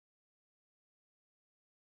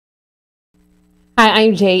Hi,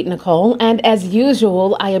 I'm Jade Nicole, and as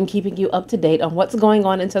usual, I am keeping you up to date on what's going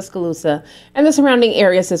on in Tuscaloosa and the surrounding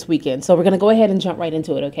areas this weekend. So we're going to go ahead and jump right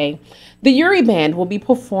into it, okay? The Uri Band will be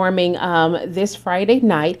performing this Friday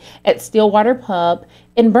night at Stillwater Pub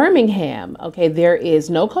in Birmingham. Okay, there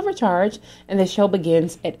is no cover charge, and the show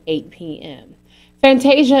begins at 8 p.m.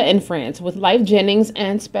 Fantasia in France with Life Jennings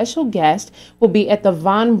and special guest will be at the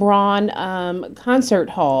Von Braun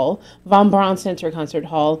Von Braun Center Concert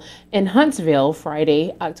Hall in Huntsville,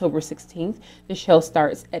 Friday, October 16th. The show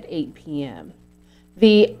starts at 8 p.m.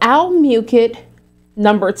 The Al Muket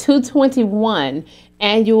number 221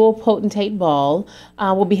 annual Potentate Ball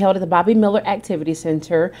will be held at the Bobby Miller Activity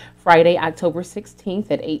Center Friday, October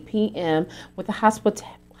 16th at 8 p.m. with the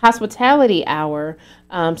hospitality hour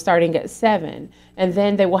starting at 7. And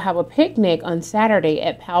then they will have a picnic on Saturday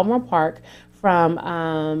at Palmer Park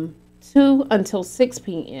from 2 until 6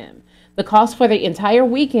 p.m. The cost for the entire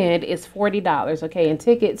weekend is $40, okay? And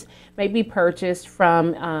tickets may be purchased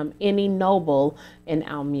from any Noble in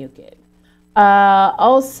Almuket.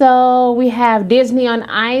 Also, we have Disney on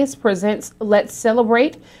Ice presents Let's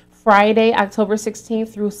Celebrate Friday, October 16th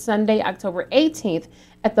through Sunday, October 18th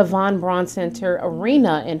at the Von Braun Center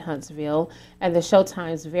Arena in Huntsville, and the show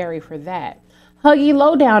times vary for that. Huggy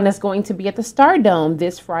Lowdown is going to be at the Stardome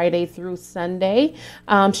this Friday through Sunday.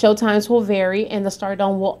 Show times will vary, and the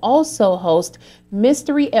Stardome will also host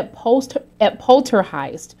Mystery at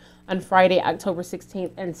Poltergeist on Friday, October 16th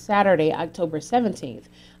and Saturday, October 17th.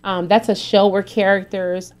 That's a show where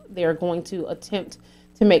characters, they're going to attempt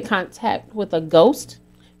to make contact with a ghost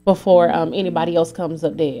before anybody else comes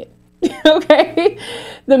up dead. Okay,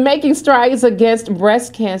 the Making Strides Against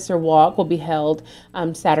Breast Cancer Walk will be held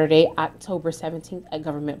Saturday, October 17th at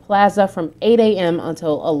Government Plaza from 8 a.m.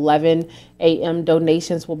 until 11 a.m.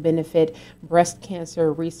 Donations will benefit breast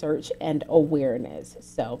cancer research and awareness.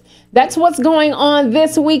 So that's what's going on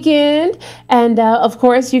this weekend. And of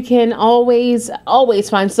course, you can always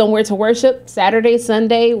find somewhere to worship Saturday,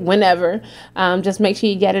 Sunday, whenever. Just make sure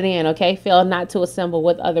you get it in, okay? Fail not to assemble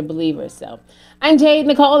with other believers. So I'm Jade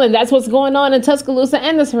Nicole, and that's what's going on in Tuscaloosa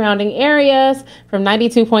and the surrounding areas from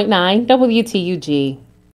 92.9 WTUG.